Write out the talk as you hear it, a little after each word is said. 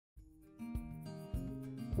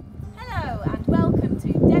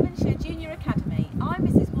Devonshire Junior Academy. I'm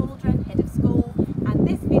Mrs Waldron, Head of School, and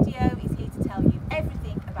this video is here to tell you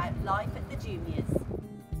everything about life at the juniors.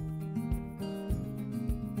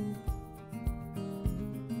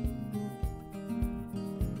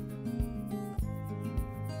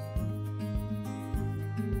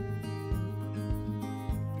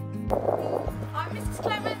 I'm Mrs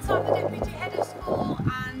Clements, I'm the Deputy Head of School,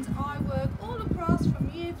 and I work all across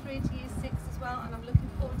from Year 3 to Year 6 as well, and I'm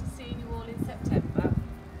looking forward to seeing you all in September.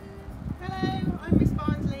 Hello, I'm Miss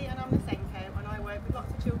Barnsley and I'm the Senko, and I work with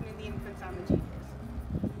lots of children in the infants and the juniors.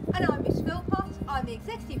 And I'm Miss Philpott, I'm the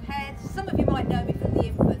Executive Head. Some of you might know me from the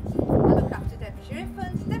infants. I look after Devonshire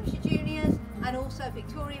infants, Devonshire juniors, and also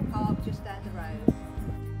Victoria Park just down the road.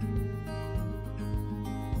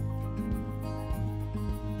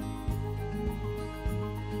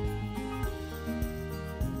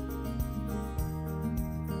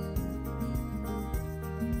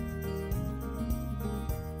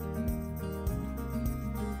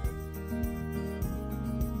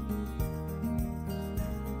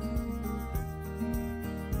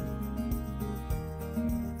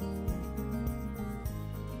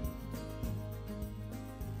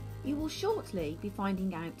 You will shortly be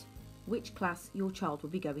finding out which class your child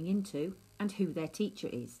will be going into and who their teacher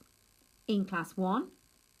is. In Class 1,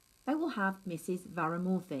 they will have Mrs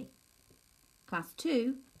Varamorthy. Class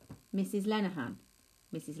 2, Mrs Lenahan.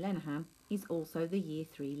 Mrs Lenahan is also the Year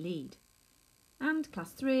 3 lead. And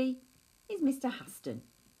Class 3 is Mr Haston.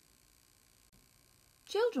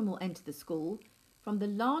 Children will enter the school from the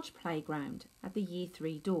large playground at the Year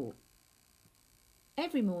 3 door.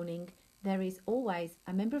 Every morning, there is always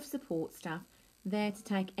a member of support staff there to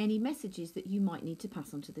take any messages that you might need to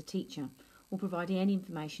pass on to the teacher or providing any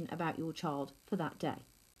information about your child for that day.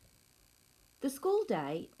 The school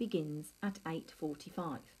day begins at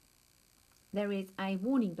 8:45. There is a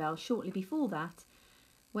warning bell shortly before that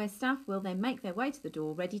where staff will then make their way to the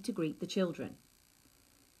door ready to greet the children.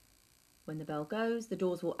 When the bell goes, the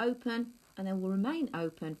doors will open and they will remain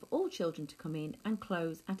open for all children to come in and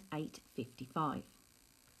close at 8:55.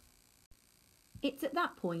 It's at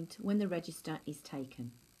that point when the register is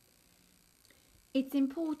taken. It's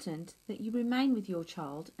important that you remain with your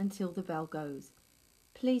child until the bell goes.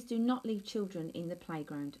 Please do not leave children in the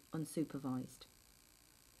playground unsupervised.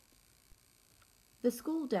 The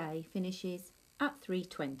school day finishes at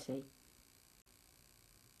 3:20.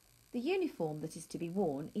 The uniform that is to be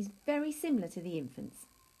worn is very similar to the infants.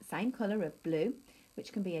 Same colour of blue,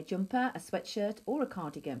 which can be a jumper, a sweatshirt or a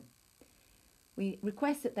cardigan. We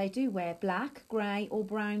request that they do wear black, grey or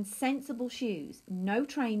brown sensible shoes, no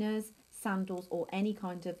trainers, sandals or any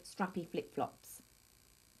kind of strappy flip-flops.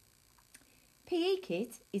 PE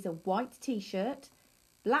kit is a white t-shirt,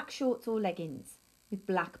 black shorts or leggings with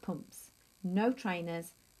black pumps, no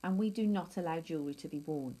trainers, and we do not allow jewellery to be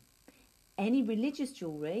worn. Any religious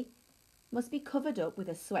jewellery must be covered up with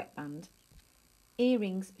a sweatband.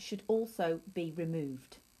 Earrings should also be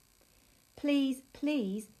removed. Please,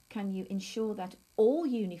 can you ensure that all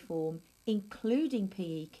uniform, including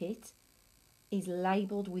PE kit, is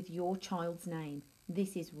labelled with your child's name?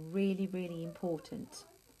 This is really, really important.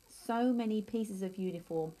 So many pieces of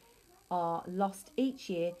uniform are lost each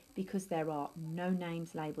year because there are no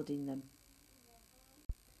names labelled in them.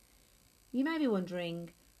 You may be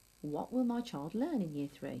wondering, what will my child learn in Year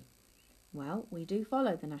 3? Well, we do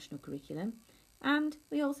follow the national curriculum and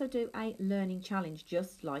we also do a learning challenge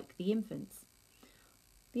just like the infants.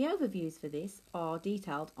 The overviews for this are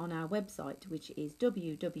detailed on our website, which is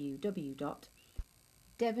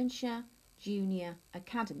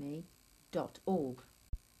www.devonshirejunioracademy.org.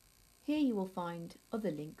 Here you will find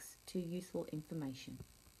other links to useful information.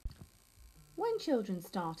 When children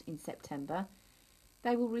start in September,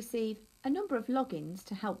 they will receive a number of logins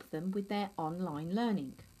to help them with their online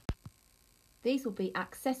learning. These will be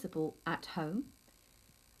accessible at home,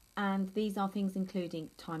 and these are things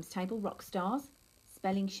including Times Table Rockstars,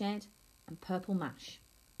 Spelling Shed and Purple Mash.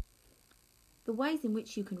 The ways in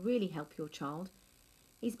which you can really help your child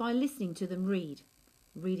is by listening to them read.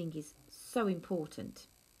 Reading is so important.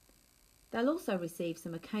 They'll also receive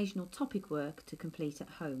some occasional topic work to complete at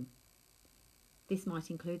home. This might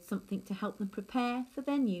include something to help them prepare for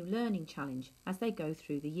their new learning challenge as they go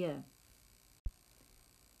through the year.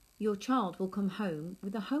 Your child will come home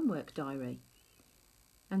with a homework diary,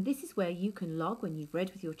 and this is where you can log when you've read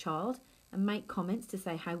with your child and make comments to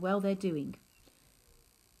say how well they're doing.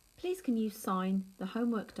 Please can you sign the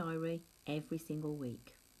homework diary every single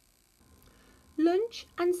week. Lunch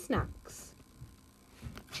and snacks.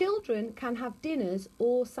 Children can have dinners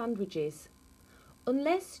or sandwiches.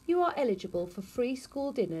 Unless you are eligible for free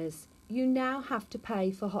school dinners, you now have to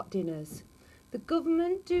pay for hot dinners. The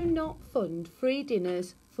government do not fund free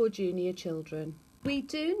dinners for junior children. We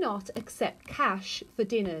do not accept cash for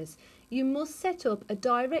dinners. You must set up a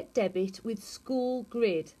direct debit with School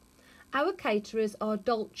Grid. Our caterers are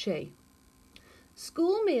Dolce.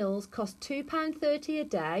 School meals cost £2.30 a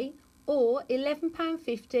day or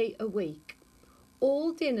 £11.50 a week.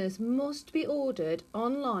 All dinners must be ordered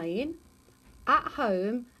online, at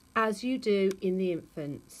home, as you do in the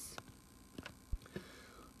infants.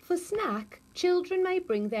 For snack, children may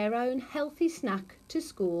bring their own healthy snack to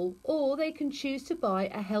school, or they can choose to buy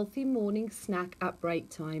a healthy morning snack at break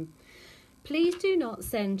time. Please do not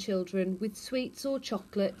send children with sweets or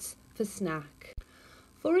chocolates for snack.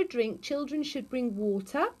 For a drink, children should bring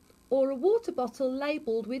water or a water bottle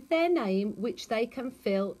labelled with their name, which they can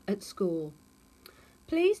fill at school.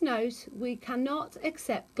 Please note we cannot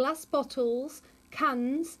accept glass bottles,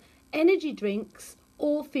 cans, energy drinks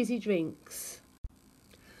or fizzy drinks.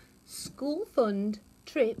 School fund,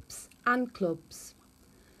 trips and clubs.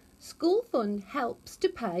 School fund helps to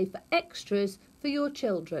pay for extras for your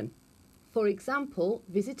children. For example,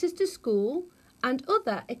 visitors to school and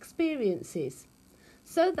other experiences,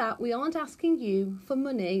 so that we aren't asking you for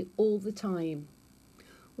money all the time.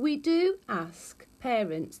 We do ask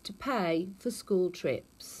parents to pay for school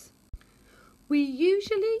trips. We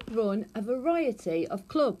usually run a variety of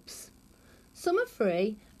clubs. Some are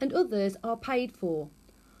free and others are paid for.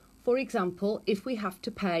 For example, if we have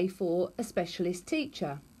to pay for a specialist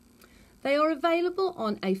teacher. They are available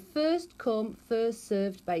on a first come, first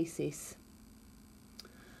served basis.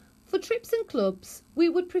 For trips and clubs, we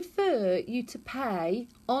would prefer you to pay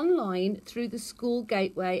online through the School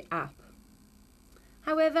Gateway app.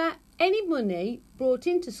 However, any money brought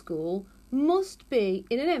into school must be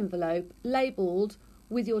in an envelope labelled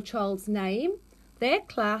with your child's name, their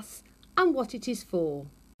class and what it is for.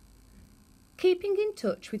 Keeping in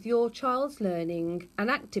touch with your child's learning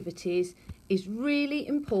and activities is really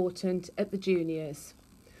important at the juniors.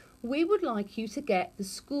 We would like you to get the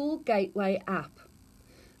School Gateway app.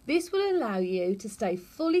 This will allow you to stay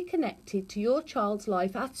fully connected to your child's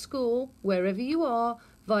life at school, wherever you are,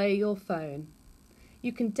 via your phone.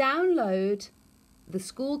 You can download the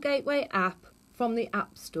School Gateway app from the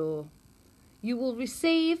App Store. You will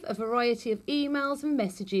receive a variety of emails and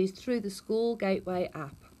messages through the School Gateway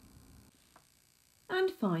app. And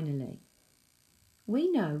finally, we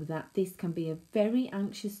know that this can be a very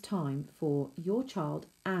anxious time for your child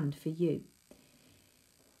and for you.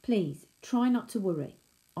 Please try not to worry.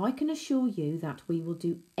 I can assure you that we will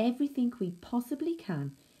do everything we possibly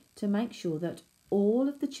can to make sure that all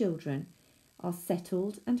of the children are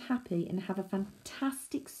settled and happy and have a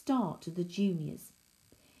fantastic start to the juniors.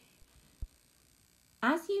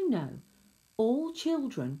 As you know, all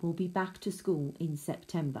children will be back to school in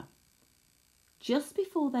September. Just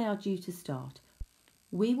before they are due to start,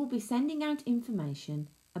 we will be sending out information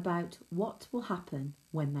about what will happen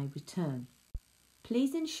when they return.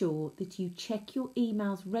 Please ensure that you check your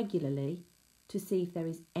emails regularly to see if there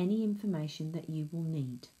is any information that you will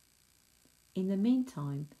need. In the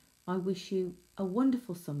meantime, I wish you a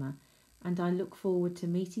wonderful summer and I look forward to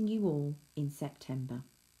meeting you all in September.